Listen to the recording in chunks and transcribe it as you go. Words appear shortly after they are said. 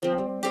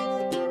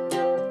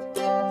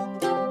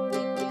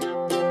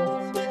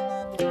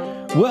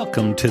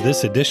Welcome to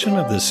this edition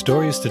of the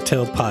Stories to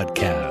Tell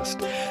podcast.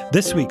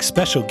 This week's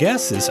special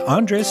guest is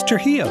Andres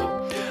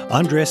Trujillo.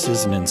 Andres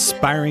is an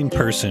inspiring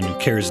person who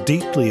cares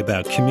deeply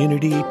about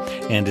community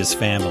and his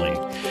family.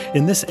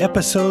 In this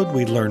episode,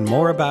 we learn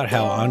more about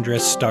how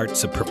Andres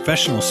starts a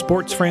professional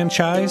sports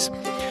franchise,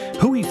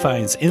 who he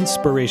finds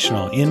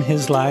inspirational in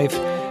his life,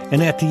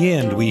 and at the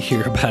end, we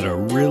hear about a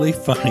really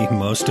funny,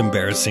 most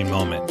embarrassing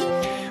moment.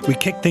 We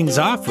kick things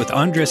off with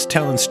Andres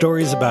telling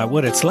stories about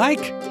what it's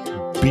like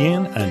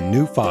being a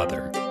new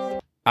father.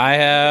 I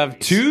have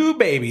two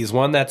babies.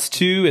 One that's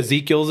 2,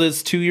 Ezekiel's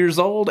is 2 years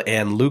old,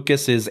 and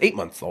Lucas is 8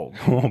 months old.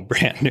 Oh,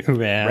 brand new,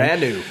 man. Brand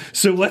new.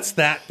 So what's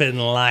that been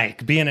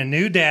like, being a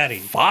new daddy?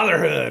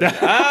 Fatherhood.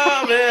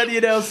 Oh,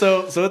 man,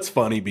 so it's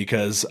funny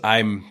because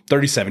I'm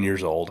 37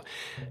 years old,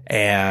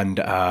 and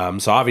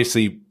so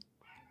obviously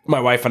my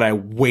wife and I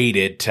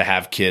waited to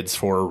have kids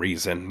for a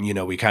reason.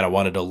 We kind of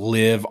wanted to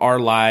live our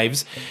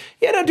lives,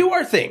 do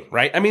our thing,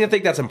 right? I mean, I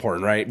think that's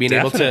important, right? Being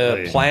Definitely.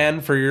 able to plan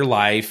for your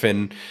life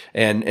and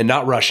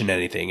not rush into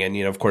anything. And,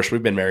 of course,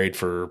 we've been married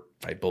for,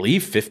 I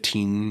believe,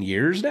 15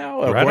 years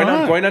now.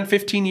 Right going on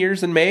 15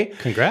 years in May.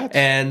 Congrats.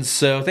 And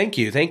so thank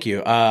you.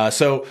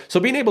 So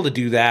being able to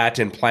do that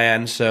and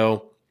plan.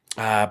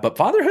 But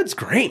fatherhood's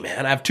great,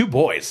 man. I have 2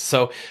 boys.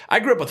 So I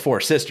grew up with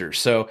 4 sisters.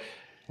 So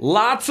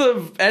lots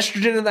of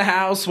estrogen in the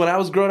house. When I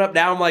was growing up,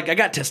 now I'm like, I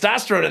got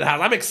testosterone in the house.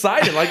 I'm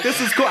excited. Like,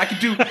 this is cool. I can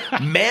do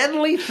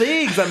manly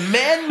things. The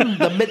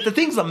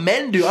things the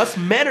men do. Us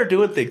men are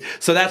doing things.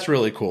 So that's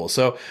really cool.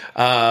 So,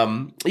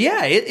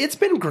 it's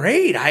been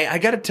great. I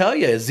got to tell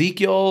you,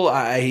 Ezekiel,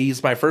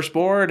 he's my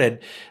firstborn, and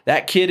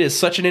that kid is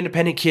such an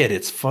independent kid.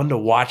 It's fun to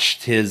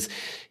watch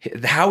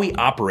how he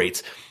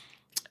operates.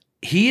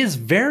 He is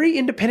very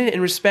independent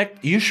in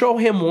respect. You show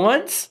him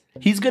once,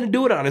 he's going to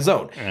do it on his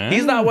own.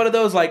 He's not one of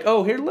those like,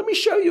 oh, here, let me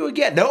show you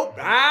again. Nope.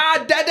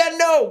 Dad,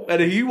 no. And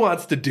he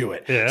wants to do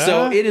it. Yeah.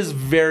 So it is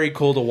very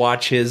cool to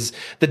watch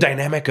the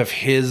dynamic of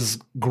his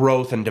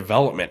growth and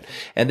development.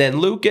 And then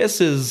Lucas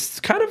is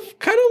kind of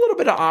a little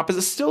bit of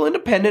opposite, still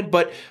independent,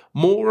 but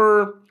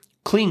more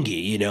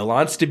clingy,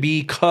 wants to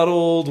be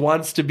cuddled,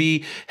 wants to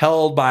be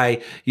held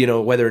by,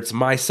 whether it's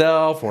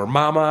myself or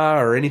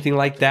mama or anything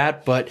like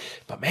that. But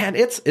man,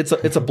 it's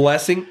a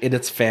blessing and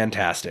it's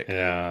fantastic.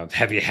 Yeah.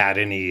 Have you had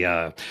any,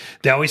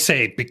 they always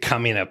say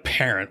becoming a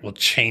parent will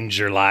change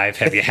your life.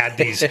 Have you had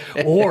these,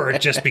 or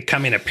just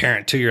becoming a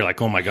parent too? You're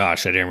like, oh my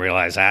gosh, I didn't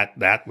realize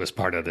that was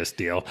part of this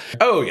deal.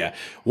 Oh yeah.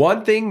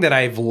 One thing that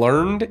I've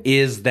learned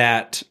is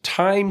that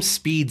time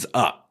speeds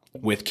up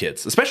with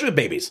kids, especially with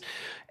babies.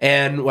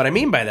 And what I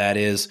mean by that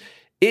is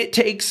it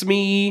takes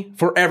me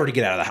forever to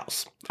get out of the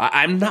house.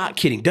 I'm not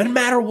kidding. Doesn't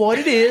matter what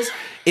it is.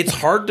 It's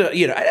hard to,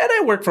 and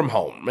I work from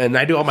home and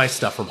I do all my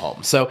stuff from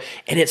home.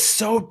 And it's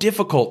so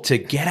difficult to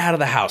get out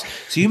of the house.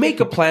 So you make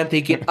a plan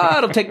thinking,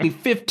 it'll take me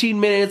 15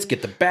 minutes,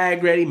 get the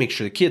bag ready, make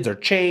sure the kids are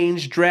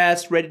changed,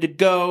 dressed, ready to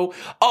go,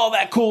 all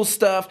that cool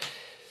stuff.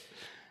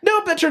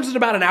 Nope, that turns into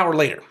about an hour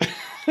later.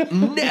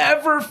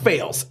 Never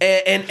fails.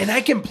 And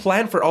I can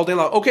plan for all day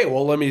long. Okay,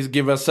 well, let me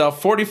give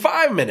myself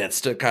 45 minutes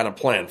to kind of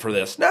plan for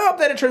this. No,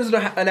 then it turns into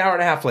an hour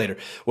and a half later.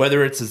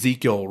 Whether it's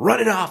Ezekiel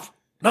running off,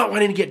 not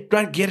wanting to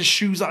get his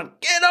shoes on.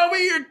 Get over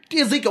here,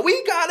 Ezekiel.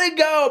 We gotta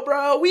go,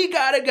 bro. We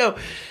gotta go.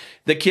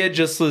 The kid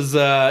just was,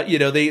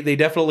 they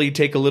definitely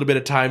take a little bit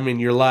of time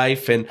in your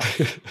life, and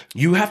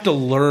you have to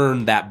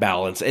learn that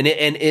balance. And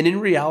in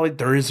reality,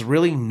 there is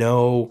really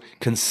no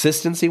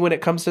consistency when it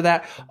comes to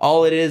that.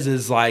 All it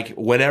is like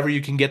whenever you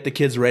can get the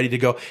kids ready to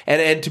go.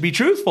 And to be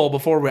truthful,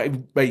 before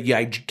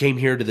I came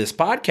here to this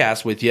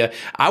podcast with you,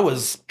 I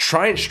was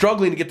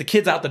struggling to get the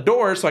kids out the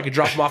door so I could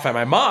drop them off at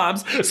my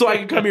mom's so I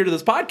could come here to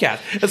this podcast.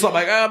 And so I'm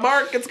like,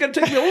 Mark, it's going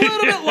to take me a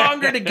little bit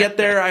longer to get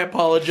there. I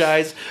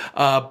apologize.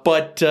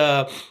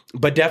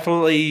 But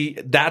definitely,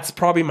 that's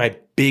probably my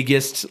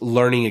biggest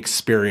learning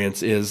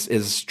experience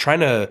is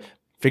trying to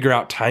figure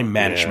out time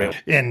management.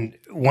 Yeah. And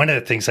one of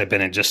the things I've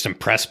been just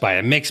impressed by,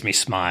 it makes me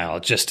smile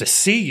just to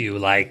see you,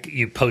 like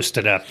you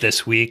posted up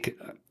this week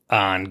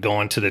on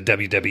going to the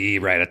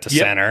WWE right at the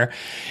center,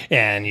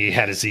 and you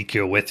had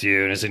Ezekiel with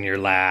you and is in your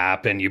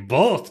lap, and you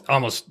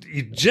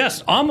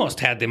just almost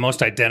had the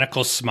most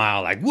identical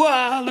smile, like,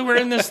 wow, we're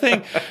in this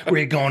thing. Were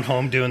you going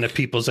home doing the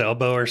people's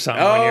elbow or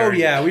something? Oh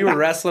yeah, we were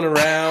wrestling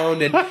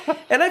around, and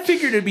I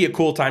figured it'd be a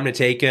cool time to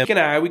take him.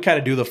 We kind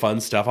of do the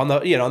fun stuff on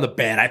the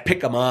bed. I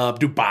pick him up,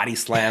 do body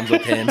slams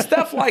with him,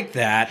 stuff like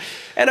that.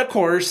 And of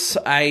course,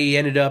 I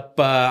ended up,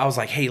 I was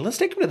like, hey, let's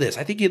take him to this.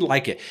 I think he'd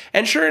like it.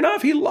 And sure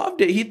enough, he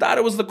loved it. He thought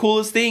it was the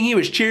coolest thing. He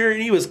was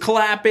cheering. He was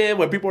clapping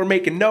when people were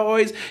making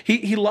noise.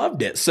 He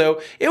loved it.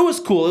 So it was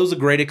cool. It was a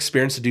great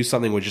experience to do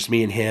something with just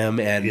me and him.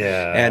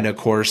 And of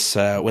course,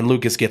 when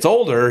Lucas gets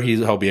older,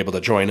 he'll be able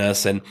to join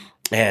us. And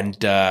it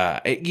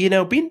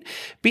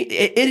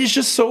is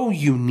just so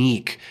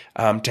unique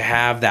to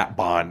have that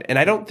bond. And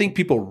I don't think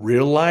people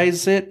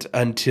realize it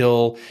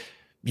until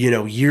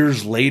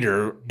years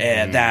later,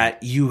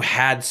 that you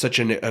had such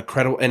an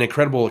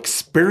incredible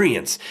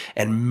experience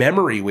and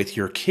memory with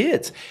your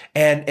kids.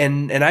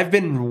 And I've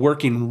been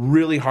working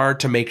really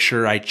hard to make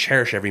sure I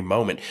cherish every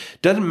moment.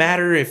 Doesn't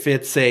matter if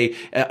it's a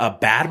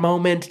bad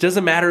moment.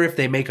 Doesn't matter if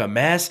they make a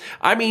mess.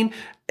 I mean,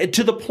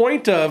 to the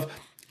point of,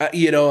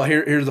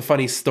 here's a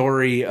funny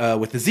story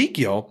with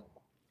Ezekiel.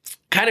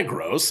 Kind of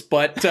gross,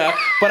 but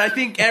I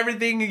think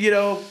everything,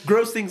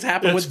 gross things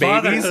happen with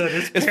babies.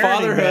 It's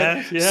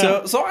fatherhood.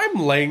 Yeah. So I'm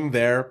laying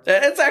there.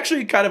 It's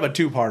actually kind of a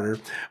two-parter,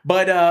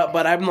 but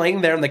I'm laying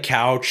there on the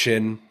couch,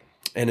 and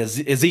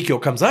Ezekiel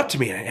comes up to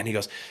me and he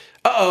goes,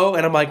 "Uh-oh."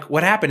 And I'm like,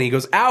 "What happened?" He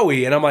goes,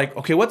 "Owie." And I'm like,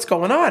 "Okay, what's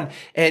going on?"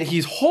 And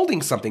he's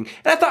holding something.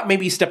 And I thought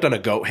maybe he stepped on a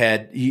goat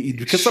head,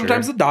 because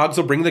sometimes the dogs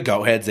will bring the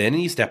goat heads in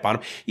and you step on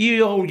them.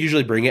 You'll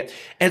usually bring it.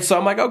 And so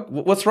I'm like, "Oh,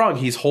 what's wrong?"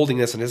 He's holding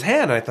this in his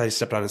hand. And I thought he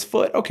stepped on his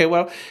foot. Okay,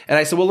 well, and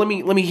I said, "Well, let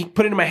me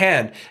put it in my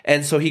hand."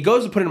 And so he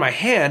goes to put it in my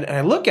hand, and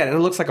I look at it and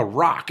it looks like a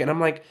rock. And I'm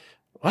like,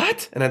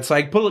 "What?" And then so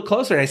I pull it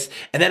closer,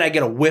 and then I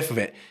get a whiff of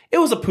it. It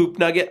was a poop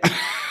nugget.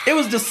 It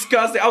was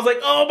disgusting. I was like,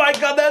 "Oh my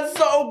God, that's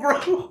so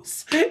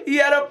gross." He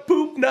had a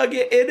poop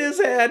nugget in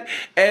his hand.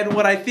 And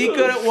what I think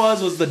it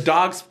was the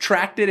dogs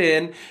tracked it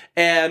in,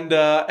 and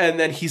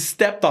then he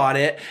stepped on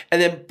it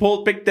and then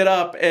picked it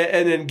up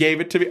and then gave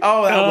it to me.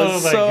 Oh, that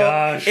was so.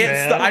 Gosh,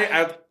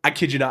 man. I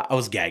kid you not, I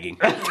was gagging.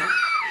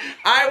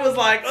 I was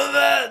like,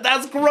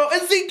 "That's gross.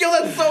 Ezekiel,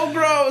 that's so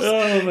gross."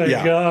 Oh my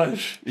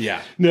gosh.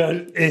 Yeah.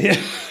 No,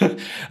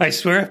 I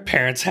swear if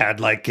parents had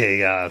like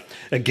a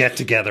get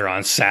together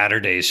on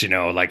Saturdays,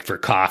 like for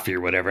coffee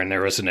or whatever, and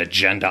there was an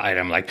agenda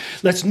item like,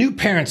 let's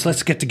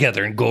get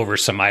together and go over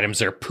some items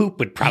there. Poop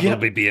would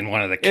probably be in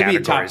one of the categories,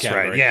 It'd be a top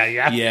category. Right?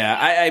 Yeah. Yeah.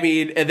 I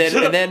mean, and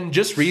then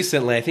just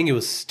recently, I think it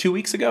was 2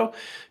 weeks ago.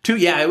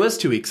 It was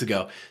 2 weeks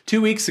ago.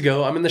 2 weeks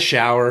ago, I'm in the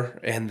shower,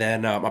 and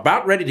then I'm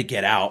about ready to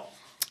get out.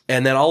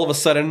 And then all of a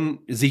sudden,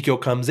 Ezekiel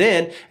comes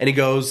in and he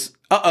goes,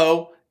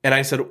 "Uh-oh." And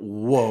I said,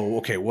 "Whoa,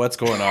 okay, what's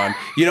going on?"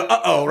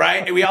 Uh-oh,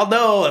 right? And we all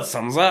know that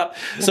something's up.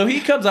 So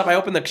he comes up, I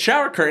open the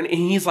shower curtain, and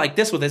he's like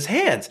this with his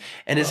hands.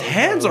 And his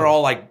hands are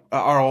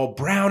all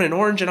brown and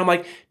orange. And I'm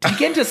like, "Did you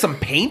get into some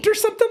paint or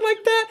something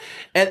like that?"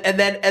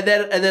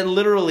 And then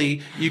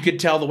literally you could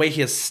tell the way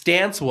his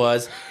stance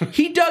was,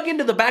 he dug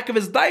into the back of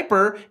his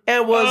diaper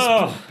and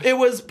it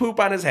was poop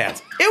on his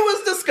hands. It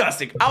was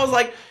disgusting. I was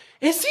like,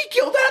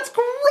 "Ezekiel, that's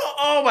gross."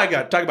 Oh my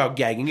God. Talk about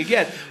gagging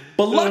again.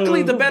 But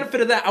luckily, the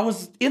benefit of that, I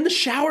was in the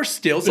shower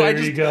still. So there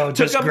you go.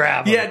 Just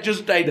grab him. Yeah,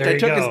 I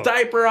took his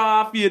diaper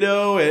off,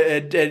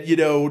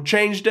 and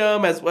changed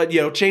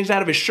him changed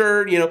out of his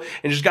shirt, and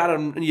just got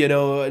him,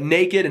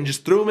 naked and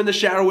just threw him in the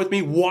shower with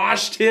me,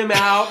 washed him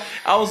out.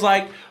 I was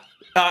like,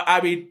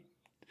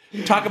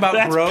 talk about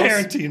that's gross.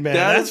 Parenting, man.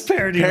 That's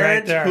parenting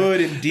right there. Parenthood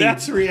indeed.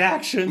 That's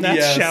reaction.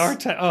 That's shower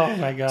time. Oh,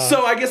 my God.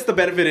 So I guess the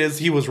benefit is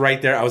he was right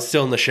there. I was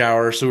still in the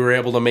shower, so we were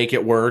able to make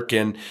it work.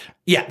 And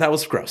yeah, that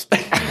was gross.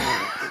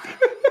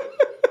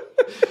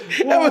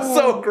 That was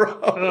so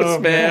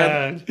gross,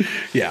 man.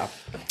 Yeah.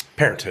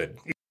 Parenthood.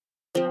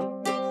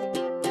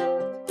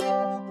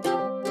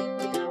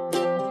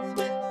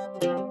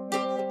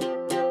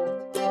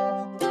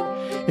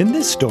 In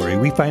this story,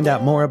 we find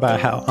out more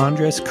about how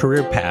Andres'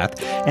 career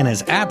path and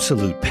his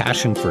absolute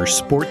passion for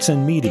sports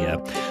and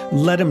media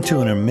led him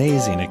to an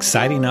amazing,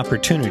 exciting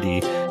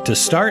opportunity to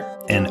start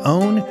and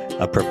own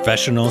a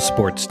professional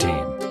sports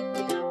team.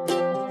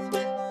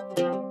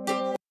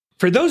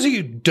 For those of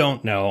you who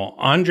don't know,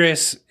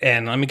 Andres,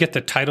 and let me get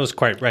the titles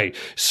quite right,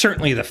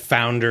 certainly the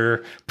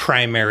founder,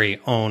 primary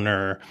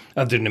owner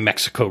of the New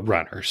Mexico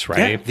Runners,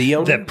 right? Yeah, the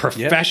owner. The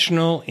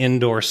professional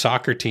indoor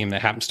soccer team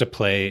that happens to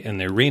play in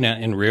the arena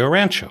in Rio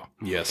Rancho.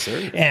 Yes,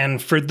 sir. And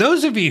for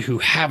those of you who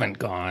haven't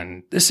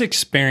gone, this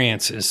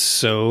experience is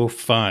so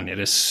fun. It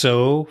is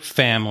so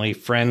family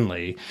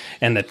friendly.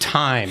 And the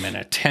time and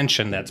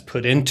attention that's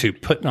put into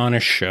putting on a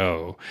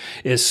show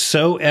is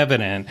so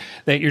evident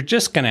that you're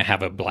just going to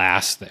have a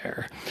blast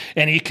there.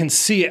 And you can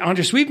see it.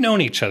 Andres, we've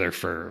known each other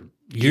for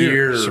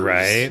years,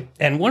 right?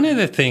 And one of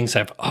the things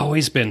I've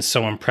always been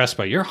so impressed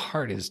by, your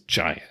heart is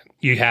giant.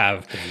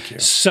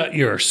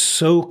 You're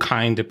so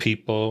kind to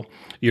people.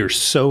 You're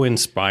so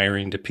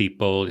inspiring to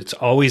people. It's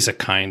always a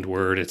kind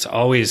word. It's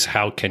always,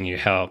 how can you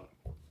help?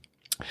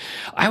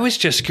 I was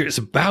just curious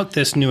about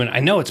this new, and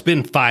I know it's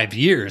been 5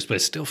 years, but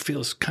it still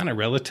feels kind of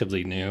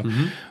relatively new.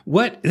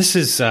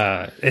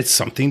 Mm-hmm. It's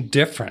something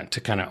different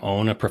to kind of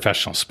own a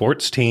professional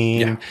sports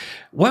team.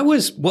 Yeah.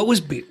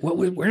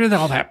 Where did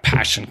all that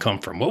passion come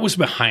from? What was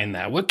behind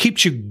that? What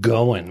keeps you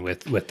going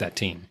with that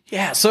team?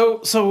 Yeah.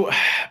 So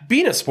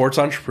being a sports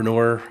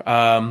entrepreneur,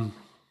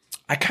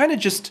 I kind of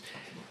just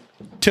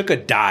took a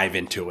dive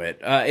into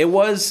it. It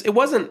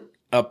wasn't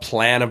a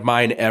plan of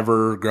mine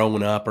ever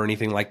growing up or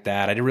anything like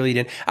that.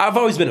 I've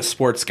always been a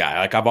sports guy.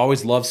 Like, I've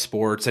always loved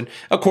sports. And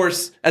of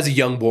course, as a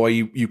young boy,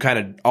 you kind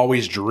of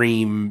always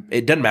dream,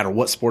 it doesn't matter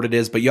what sport it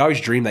is, but you always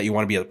dream that you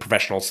want to be a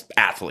professional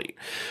athlete.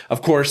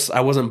 Of course, I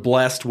wasn't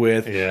blessed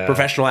with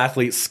professional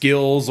athlete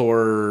skills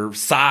or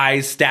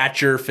size,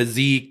 stature,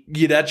 physique.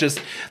 That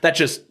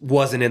just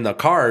wasn't in the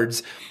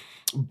cards.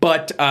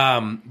 But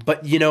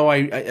you know, I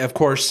of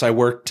course I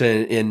worked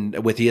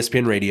with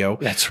ESPN Radio.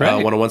 That's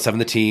right. 101.7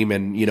 The Team,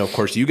 and you know, of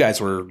course, you guys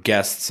were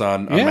guests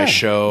on my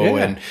show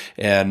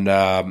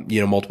and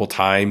you know, multiple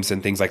times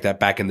and things like that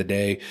back in the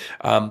day.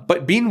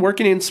 But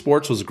working in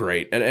sports was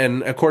great,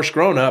 and of course,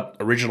 growing up,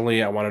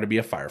 originally I wanted to be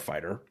a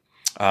firefighter,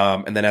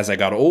 and then as I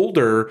got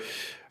older,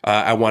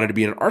 I wanted to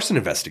be an arson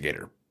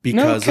investigator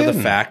because of the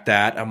fact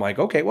that I'm like,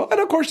 okay, well, and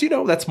of course, you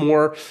know, that's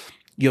more,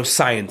 you know,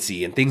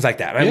 sciencey and things like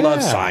that. I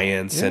love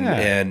science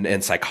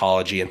and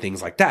psychology and things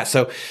like that.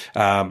 So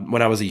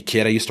when I was a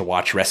kid, I used to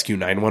watch Rescue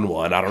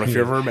 911. I don't know if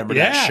you ever remember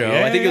that show.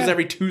 I think it was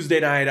every Tuesday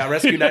night.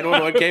 Rescue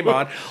 911 came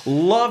on.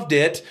 Loved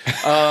it.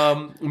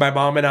 My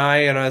mom and I,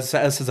 and us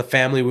as a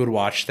family, would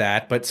watch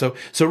that. But so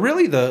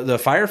really, the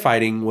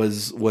firefighting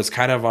was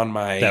kind of on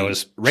my radar.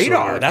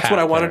 Sort of that's what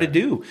I wanted to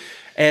do.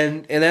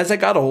 And as I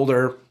got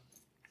older,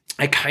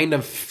 I kind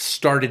of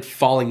started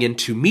falling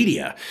into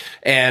media.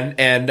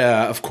 And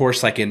of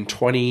course, like in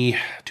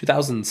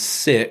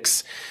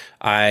 2006,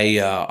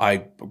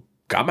 I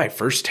got my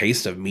first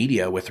taste of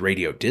media with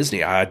Radio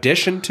Disney. I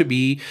auditioned to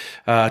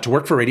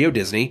work for Radio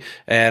Disney,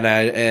 and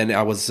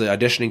I was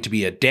auditioning to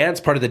be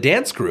part of the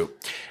dance group.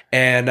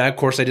 And of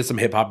course, I did some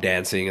hip hop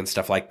dancing and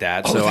stuff like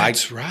that. Oh, so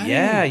that's right.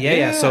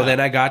 Yeah. So then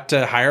I got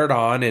hired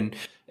on, and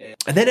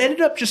then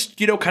ended up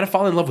just, you know, kind of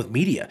falling in love with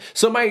media.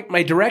 So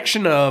my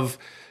direction of,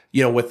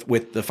 you know,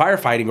 with the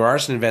firefighting or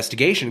arson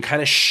investigation kind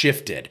of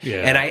shifted. Yeah.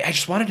 And I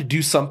just wanted to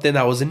do something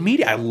that was in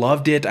media. I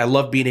loved it. I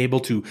loved being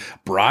able to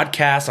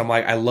broadcast. I'm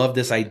like, I love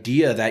this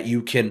idea that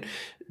you can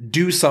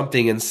do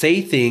something and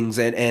say things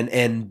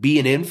and be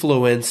an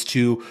influence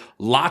to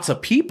lots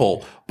of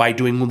people by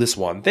doing this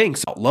one thing.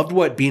 So I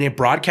loved being in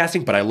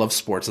broadcasting, but I love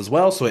sports as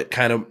well. So it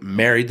kind of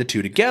married the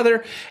two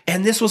together.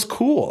 And this was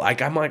cool.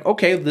 Like, I'm like,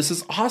 okay, this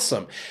is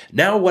awesome.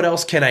 Now what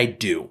else can I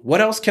do?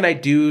 What else can I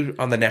do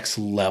on the next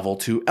level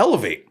to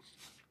elevate?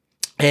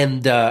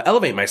 And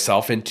elevate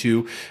myself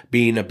into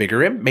making a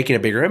bigger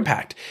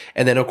impact.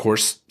 And then, of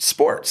course,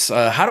 sports.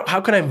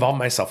 How can I involve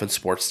myself in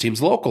sports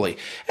teams locally?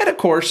 And of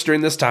course, during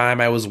this time,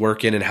 I was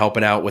working and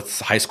helping out with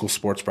high school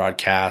sports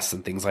broadcasts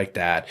and things like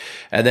that.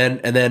 And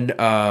then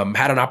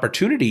had an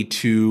opportunity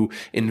to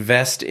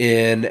invest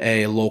in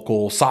a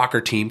local soccer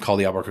team called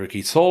the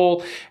Albuquerque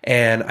Soul,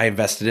 and I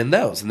invested in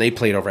those. And they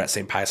played over at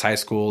St. Pius High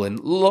School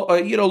and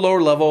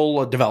lower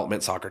level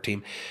development soccer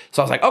team.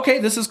 So I was like, okay,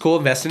 this is cool.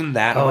 Investing in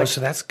that. Oh, so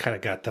that's kind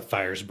of got the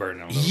fires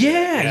burning a little bit.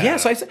 Yeah.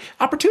 So I said,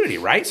 opportunity,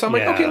 right? So I'm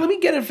like, okay, let me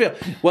get it.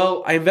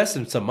 Well, I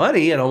invested some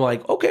money, and I'm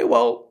like, okay,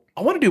 well,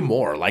 I want to do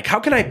more. Like, how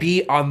can I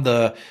be on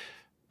the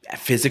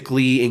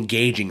physically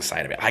engaging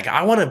side of it? Like,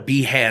 I want to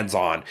be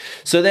hands-on.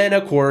 So then,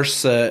 of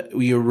course,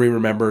 we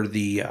remember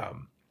the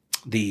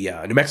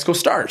New Mexico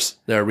Stars,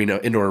 the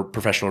indoor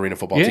professional arena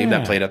football team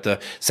that played at the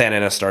Santa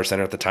Ana Star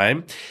Center at the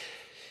time.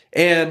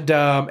 And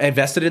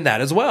invested in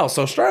that as well.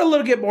 So started a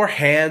little bit more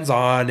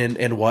hands-on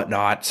and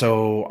whatnot.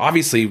 So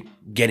obviously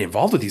getting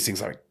involved with these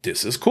things, I'm like,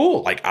 this is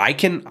cool. Like, I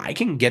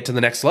can get to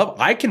the next level.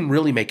 I can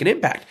really make an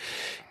impact.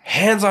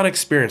 Hands-on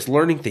experience,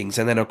 learning things.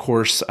 And then, of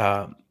course,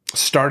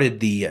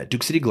 started the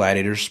Duke City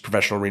Gladiators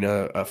professional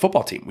arena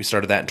football team. We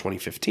started that in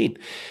 2015,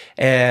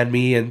 and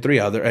me and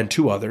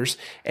two others.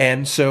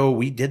 And so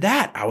we did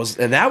that.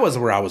 That was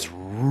where I was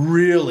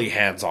really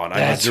hands-on.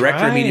 I was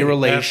director of media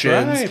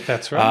relations.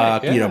 That's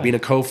right. You know, being a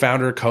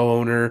co-founder,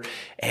 co-owner.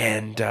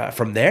 And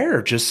from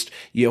there, just,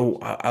 you know,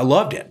 I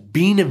loved it.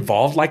 Being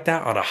involved like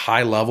that on a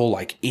high level,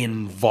 like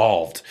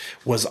involved,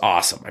 was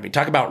awesome. I mean,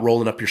 talk about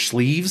rolling up your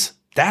sleeves.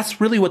 That's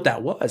really what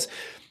that was.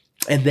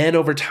 And then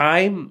over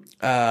time,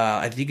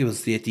 I think it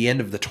was at the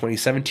end of the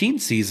 2017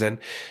 season,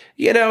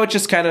 you know, it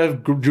just kind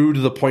of grew to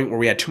the point where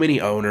we had too many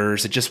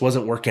owners. It just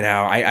wasn't working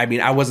out. I mean,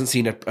 I wasn't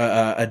seeing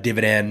a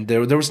dividend.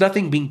 There was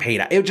nothing being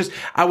paid out.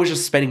 I was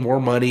just spending more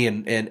money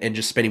and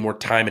just spending more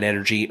time and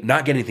energy,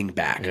 not getting anything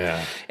back.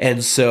 Yeah.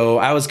 And so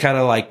I was kind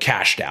of like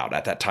cashed out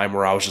at that time,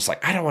 where I was just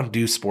like, I don't want to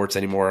do sports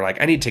anymore.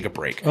 Like, I need to take a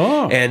break.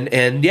 Oh.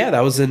 And yeah,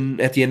 that was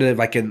at the end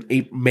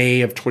of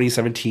May of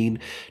 2017,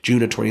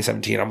 June of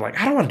 2017. I'm like,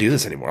 I don't want to do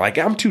this anymore. Like,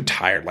 I'm too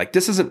tired. Like,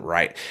 this isn't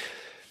right.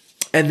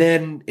 And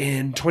then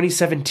in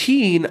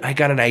 2017, I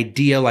got an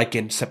idea, like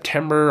in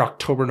September,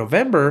 October,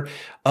 November,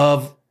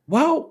 of,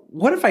 well,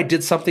 what if I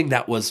did something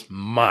that was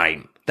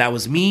mine? That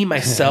was me,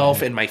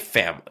 myself, and my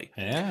family.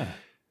 Yeah.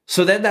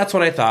 So then that's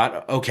when I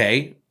thought,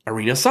 okay,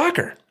 arena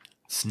soccer.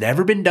 It's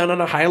never been done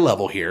on a high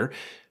level here.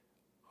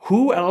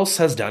 Who else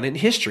has done it in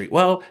history?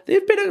 Well,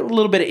 they've been a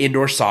little bit of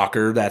indoor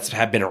soccer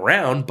have been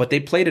around, but they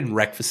played in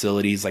rec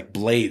facilities like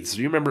Blades.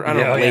 Do you remember? I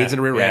don't know, Blades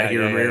in Rio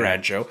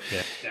Rancho.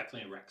 Yeah,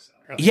 definitely a rec center.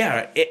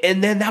 Yeah,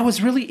 and then that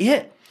was really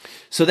it.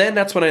 So then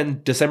that's when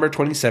in December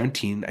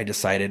 2017, I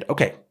decided,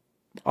 okay,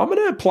 I'm going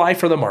to apply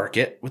for the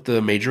market with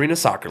the Major Arena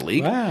Soccer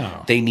League.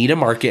 Wow. They need a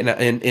market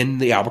in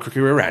the Albuquerque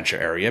Rio Rancho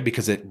area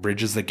because it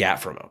bridges the gap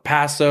from El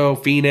Paso,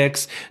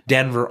 Phoenix,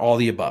 Denver, all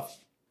the above.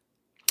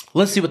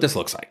 Let's see what this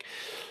looks like.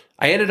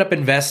 I ended up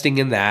investing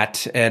in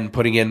that and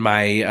putting in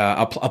my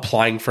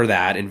applying for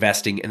that,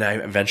 investing, and I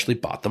eventually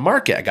bought the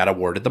market. I got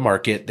awarded the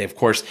market. They, of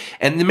course,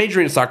 and the Major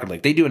Arena Soccer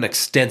League, they do an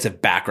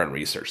extensive background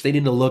research. They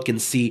need to look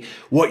and see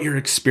what your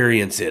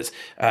experience is.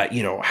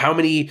 How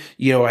many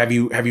have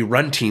you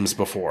run teams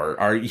before?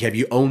 Have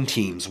you owned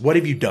teams? What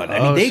have you done? I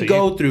mean, they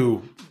go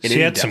through. So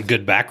you had some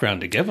good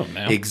background to give them,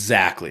 man.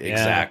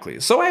 Exactly.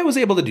 So I was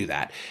able to do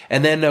that.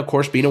 And then, of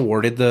course, being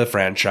awarded the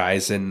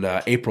franchise in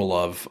April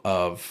of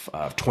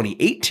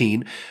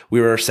 2018, we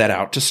were set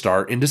out to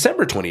start in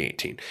December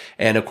 2018.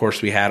 And, of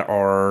course, we had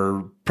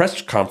our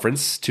press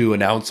conference to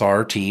announce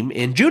our team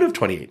in June of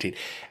 2018.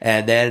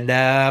 And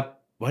then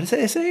what does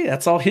it say?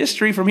 That's all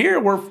history from here.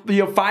 We're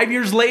 5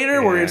 years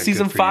later. We're in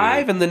season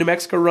 5, and the New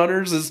Mexico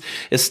Runners is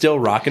still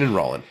rocking and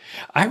rolling.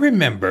 I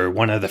remember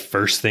one of the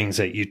first things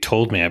that you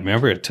told me. I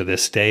remember it to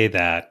this day,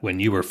 that when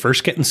you were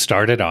first getting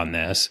started on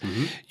this,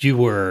 you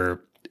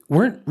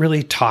weren't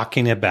really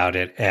talking about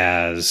it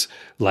as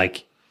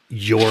like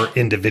your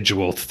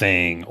individual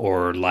thing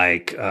or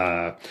like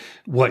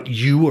what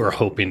you were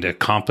hoping to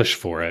accomplish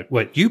for it.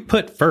 What you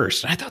put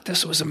first, and I thought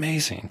this was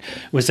amazing,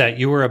 was that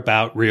you were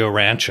about Rio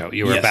Rancho.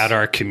 You were about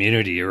our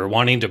community. You were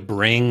wanting to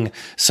bring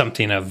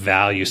something of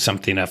value,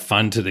 something of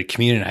fun to the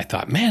community. And I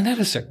thought, man, that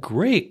is a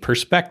great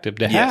perspective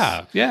to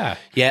have. Yeah.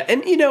 Yeah.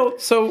 And,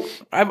 so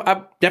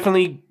I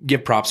definitely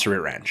give props to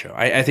Rio Rancho.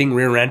 I think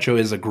Rio Rancho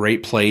is a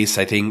great place.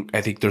 I think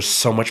there's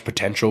so much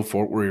potential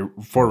for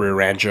Rio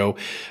Rancho.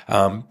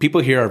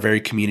 People here are very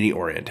community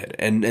oriented.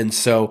 And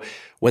so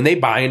when they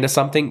buy into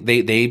something, they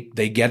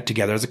get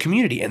together as a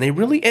community, and they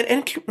really,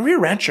 and Rio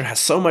Rancho has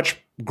so much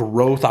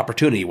growth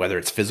opportunity, whether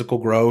it's physical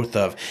growth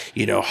of,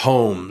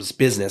 homes,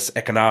 business,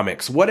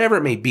 economics, whatever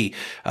it may be.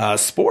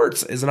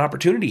 Sports is an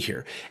opportunity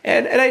here.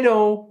 And I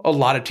know a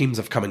lot of teams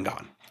have come and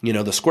gone.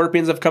 The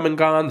Scorpions have come and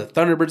gone. The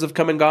Thunderbirds have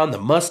come and gone. The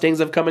Mustangs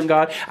have come and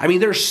gone. I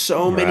mean, there's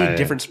so many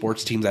different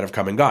sports teams that have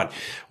come and gone.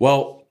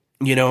 Well,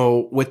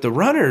 with the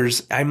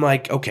Runners, I'm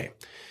like, okay,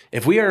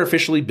 if we are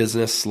officially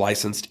business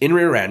licensed in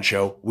Rio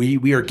Rancho,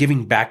 we are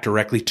giving back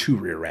directly to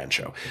Rio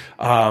Rancho.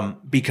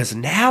 Because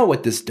now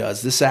what this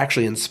does, this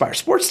actually inspires.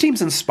 Sports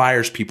teams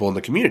inspires people in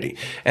the community.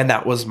 And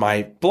that was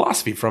my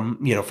philosophy from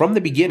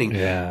the beginning.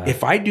 Yeah.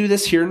 If I do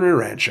this here in Rio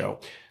Rancho,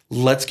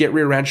 let's get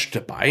Rio Rancho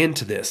to buy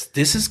into this.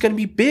 This is going to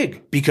be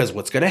big, because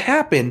what's going to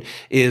happen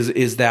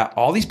is that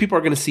all these people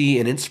are going to see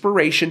an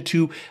inspiration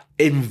to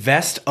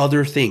invest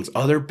other things,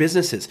 other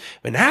businesses.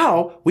 But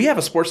now we have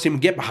a sports team to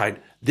get behind.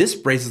 This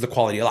raises the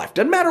quality of life.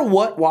 Doesn't matter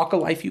what walk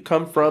of life you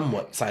come from,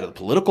 what side of the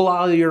political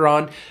aisle you're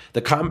on.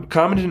 The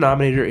common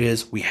denominator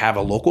is we have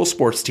a local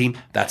sports team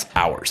that's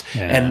ours.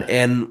 Yeah.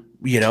 And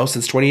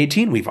since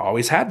 2018, we've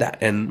always had that,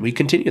 and we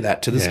continue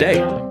that to this day.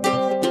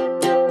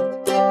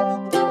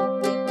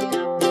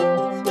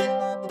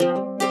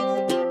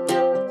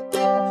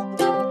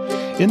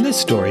 In this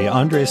story,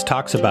 Andres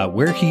talks about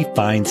where he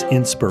finds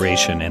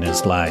inspiration in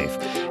his life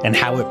and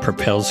how it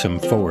propels him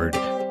forward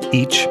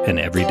each and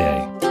every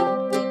day.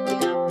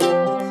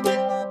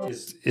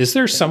 Is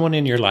there someone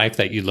in your life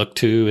that you look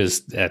to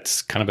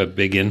that's kind of a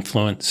big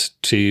influence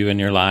to you in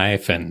your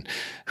life, and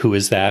who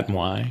is that and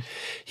why?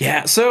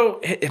 Yeah,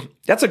 so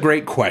that's a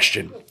great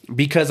question,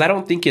 because I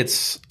don't think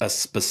it's a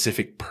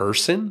specific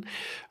person.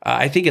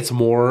 I think it's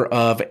more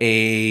of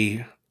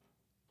a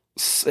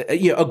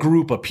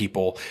group of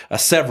people,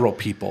 several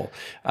people.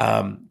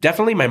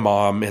 Definitely my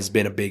mom has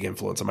been a big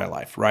influence in my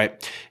life,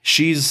 right?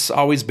 She's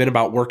always been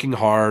about working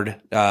hard,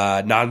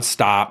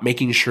 nonstop,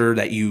 making sure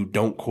that you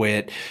don't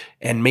quit,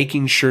 and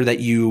making sure that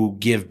you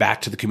give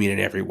back to the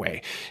community in every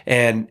way.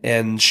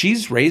 And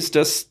she's raised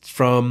us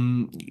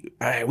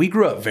we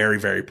grew up very,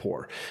 very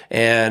poor.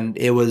 And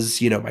it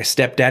was, my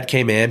stepdad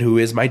came in, who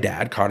is my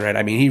dad, Conrad.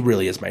 I mean, he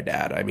really is my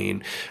dad. I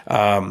mean,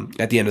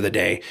 at the end of the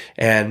day.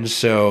 And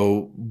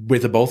so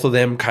with the both of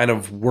them kind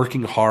of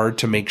working hard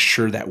to make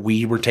sure that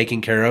we were taken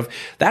care of,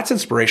 that's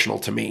inspirational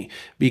to me,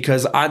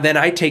 because then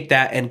I take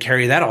that and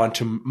carry that on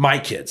to my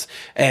kids,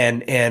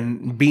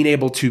 and being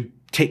able to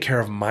take care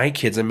of my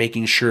kids and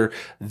making sure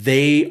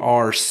they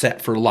are set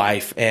for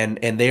life, and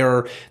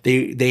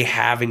they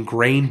have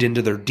ingrained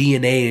into their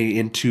DNA,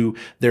 into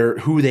their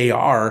who they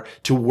are,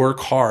 to work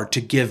hard, to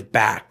give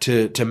back,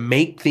 to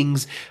make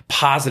things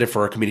positive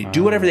for our community,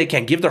 do whatever they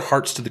can, give their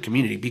hearts to the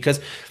community, because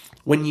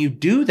when you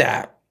do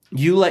that,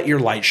 you let your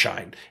light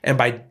shine. And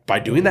by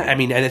doing that, I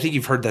mean, and I think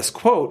you've heard this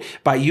quote,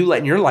 by you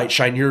letting your light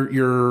shine,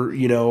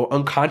 you're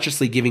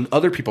unconsciously giving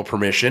other people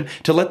permission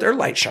to let their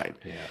light shine.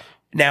 Yeah.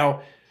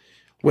 Now,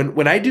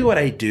 when I do what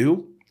I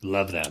do,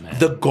 love that, man.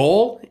 The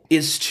goal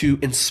is to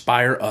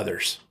inspire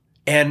others.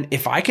 And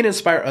if I can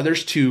inspire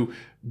others to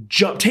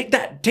jump, take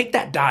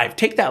that dive,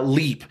 take that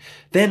leap,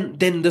 then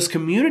this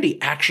community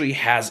actually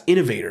has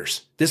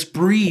innovators. This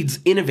breeds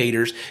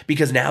innovators,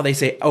 because now they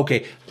say,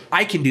 okay,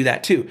 I can do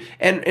that too.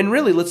 And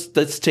really,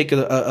 let's take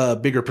a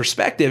bigger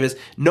perspective, is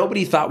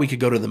nobody thought we could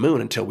go to the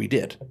moon until we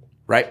did,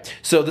 right?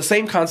 So the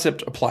same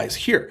concept applies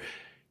here.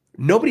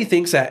 nobody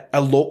thinks that a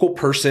local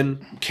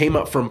person came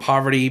up from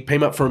poverty,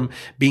 came up from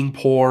being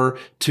poor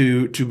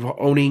to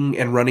owning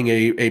and running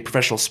a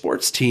professional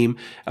sports team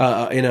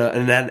in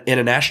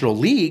a national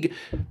league.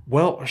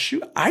 Well,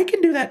 shoot, I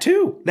can do that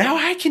too. Now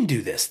I can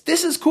do this.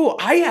 This is cool.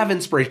 I have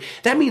inspiration.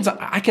 That means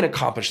I can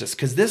accomplish this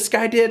because this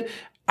guy did.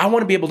 I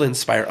want to be able to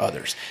inspire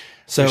others.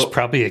 So there's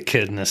probably a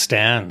kid in the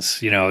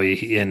stands,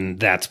 and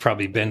that's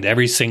probably been to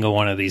every single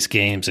one of these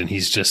games, and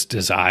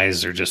his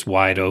eyes are just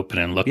wide open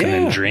and looking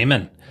and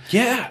dreaming.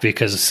 Yeah,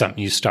 because of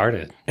something you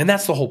started, and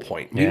that's the whole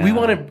point. Yeah. We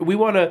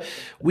want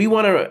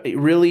to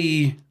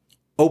really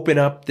open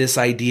up this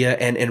idea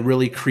and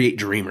really create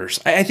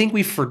dreamers. I think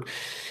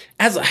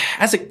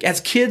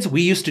as kids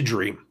we used to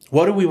dream.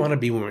 What do we want to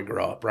be when we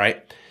grow up,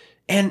 right?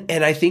 And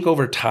I think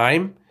over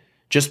time,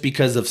 just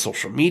because of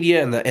social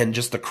media and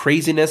just the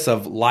craziness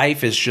of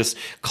life has just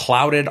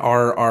clouded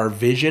our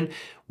vision,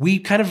 we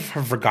kind of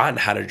have forgotten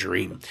how to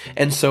dream.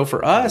 And so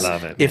for us,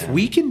 if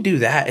we can do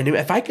that, and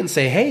if I can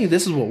say, hey,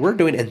 this is what we're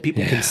doing, and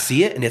people can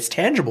see it and it's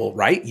tangible,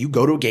 right? You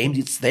go to a game,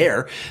 it's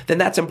there, then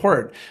that's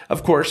important.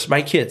 Of course,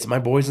 my kids, my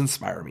boys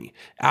inspire me.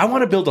 I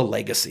want to build a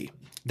legacy.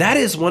 That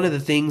is one of the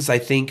things I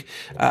think,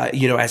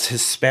 as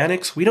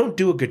Hispanics, we don't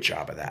do a good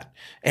job of that.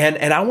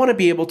 And I want to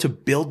be able to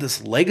build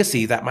this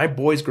legacy that my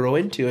boys grow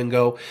into and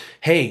go,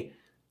 hey,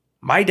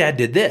 my dad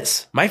did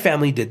this. My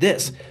family did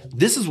this.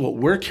 This is what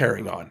we're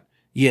carrying on.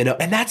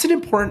 And that's an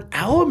important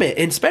element,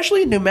 and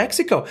especially in New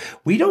Mexico.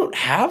 We don't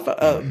have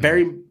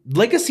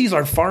legacies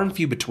are far and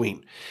few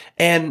between.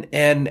 And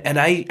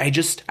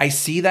I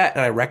see that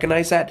and I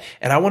recognize that.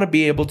 And I want to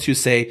be able to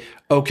say,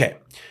 okay,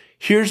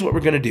 here's what we're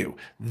going to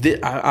do.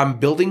 I'm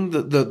building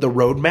the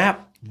roadmap.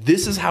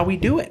 This is how we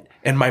do it.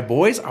 And my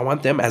boys, I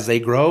want them as they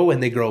grow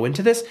and they grow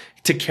into this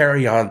to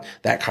carry on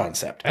that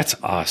concept. That's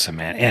awesome,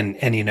 man.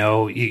 And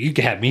you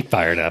had me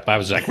fired up. I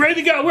was like, ready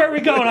to go. Where are we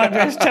going?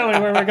 Andres, tell me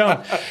where we're going.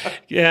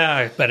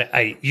 Yeah, but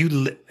I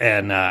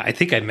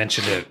think I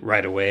mentioned it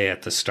right away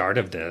at the start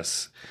of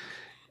this.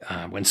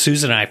 When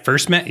Susan and I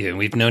first met you, and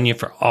we've known you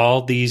for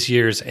all these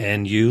years,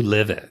 and you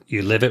live it.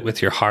 You live it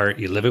with your heart.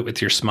 You live it with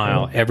your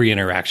smile. Every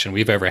interaction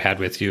we've ever had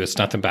with you, it's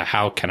nothing but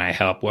how can I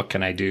help? What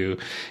can I do?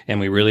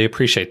 And we really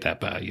appreciate that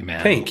about you,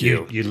 man. Thank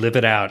you. You live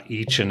it out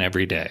each and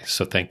every day.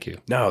 So thank you.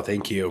 No,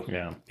 thank you.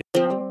 Yeah.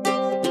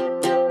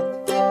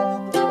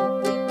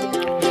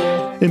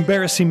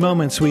 Embarrassing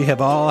moments, we have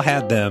all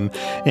had them.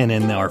 And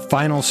in our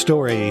final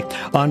story,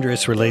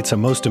 Andres relates a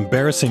most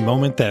embarrassing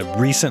moment that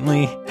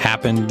recently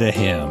happened to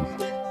him.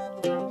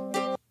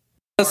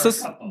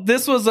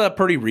 This was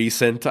pretty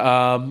recent.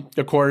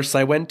 Of course,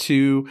 I went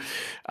to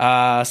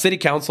city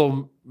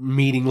council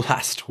meeting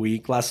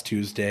last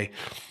Tuesday.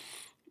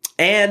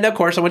 And of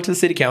course, I went to the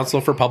city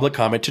council for public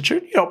comment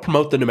to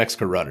promote the New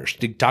Mexico runners,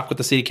 to talk with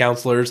the city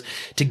councilors,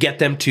 to get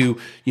them to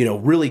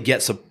really give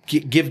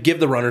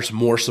the runners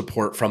more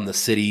support from the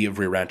city of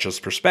Rio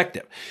Rancho's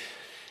perspective.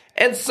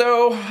 And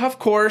so, of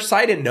course,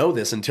 I didn't know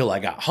this until I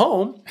got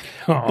home.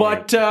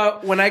 But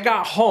when I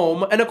got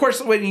home, and of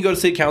course, when you go to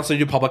city council and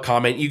you do public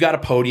comment, you got a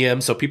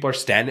podium, so people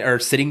are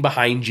sitting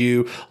behind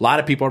you. A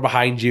lot of people are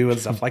behind you and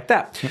stuff like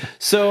that.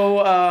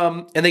 So,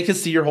 and they can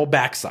see your whole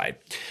backside.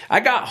 I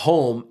got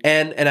home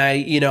and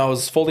I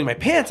was folding my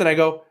pants and I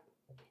go,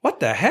 what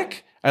the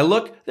heck? I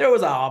look, there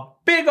was a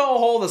big old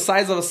hole the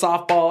size of a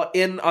softball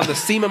on the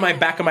seam of my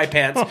back of my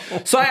pants.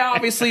 So I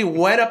obviously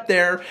went up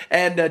there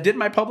and did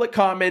my public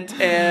comment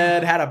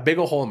and had a big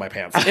old hole in my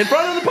pants in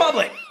front of the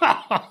public.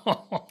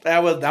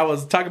 That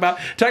was talk about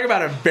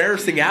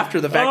embarrassing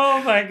after the fact.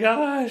 Oh my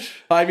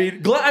gosh! I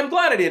mean, I'm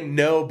glad I didn't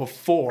know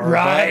before.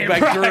 Right,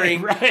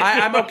 during.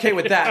 I'm okay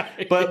with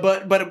that.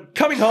 But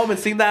coming home and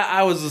seeing that,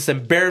 I was just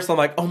embarrassed. I'm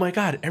like, oh my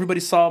god! Everybody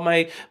saw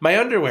my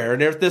underwear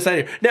and this.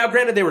 Now,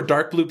 granted, they were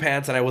dark blue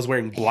pants and I was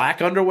wearing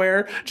black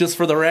underwear, just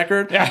for the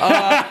record.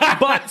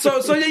 But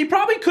so you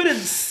probably couldn't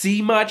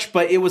see much,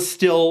 but it was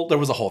still, there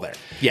was a hole there.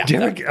 Yeah.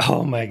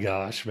 Oh my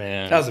gosh,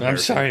 man! I'm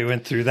sorry you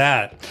went through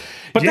that.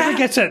 But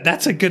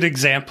that's a good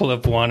example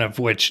of one of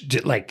which, do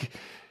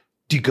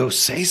you go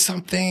say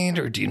something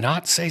or do you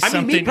not say something?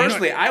 I mean, me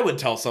personally, I would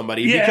tell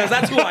somebody because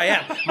that's who I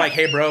am. I'm like,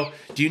 hey, bro,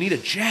 do you need a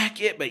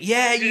jacket? But you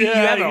have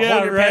to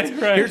hold your pants.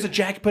 Right. Here's a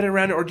jacket, put it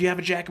around it. Or do you have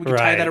a jacket? We can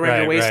tie that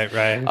around your waist.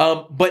 Right.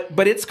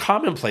 But it's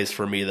commonplace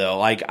for me, though.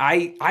 Like,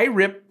 I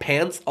rip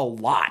pants a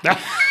lot.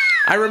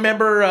 I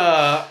remember,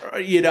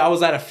 I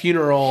was at a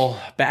funeral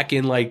back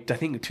in, I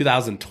think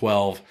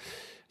 2012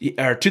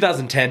 or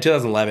 2010,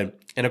 2011.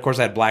 And of course,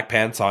 I had black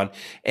pants on,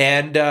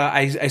 and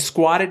I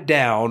squatted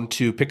down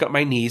to pick up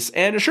my niece,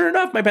 and sure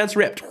enough, my pants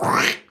ripped.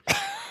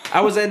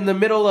 I was in the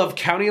middle of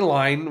county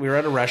line. We were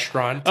at a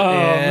restaurant,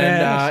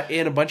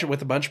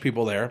 with a bunch of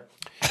people there.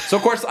 So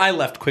of course, I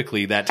left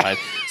quickly that time.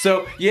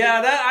 So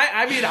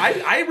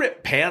I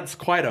ripped pants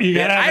quite a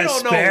bit. I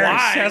don't know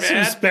why. Have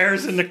some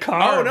spares in the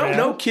car. Oh no, man.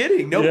 No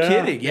kidding,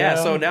 kidding. Yeah.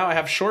 So now I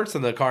have shorts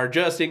in the car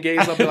just in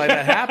case something like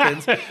that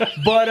happens.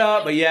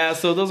 But yeah.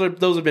 So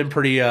those have been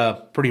pretty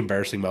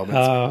embarrassing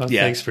moments.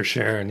 Thanks for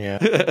sharing. Yeah.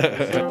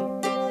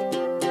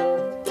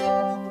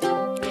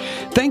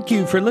 Thank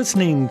you for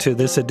listening to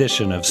this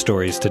edition of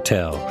Stories to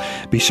Tell.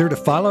 Be sure to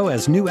follow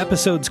as new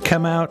episodes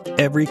come out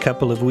every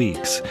couple of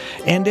weeks.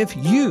 And if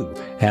you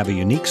have a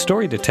unique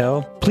story to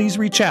tell, please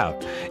reach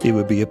out. It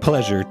would be a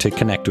pleasure to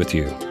connect with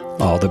you.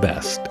 All the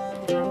best.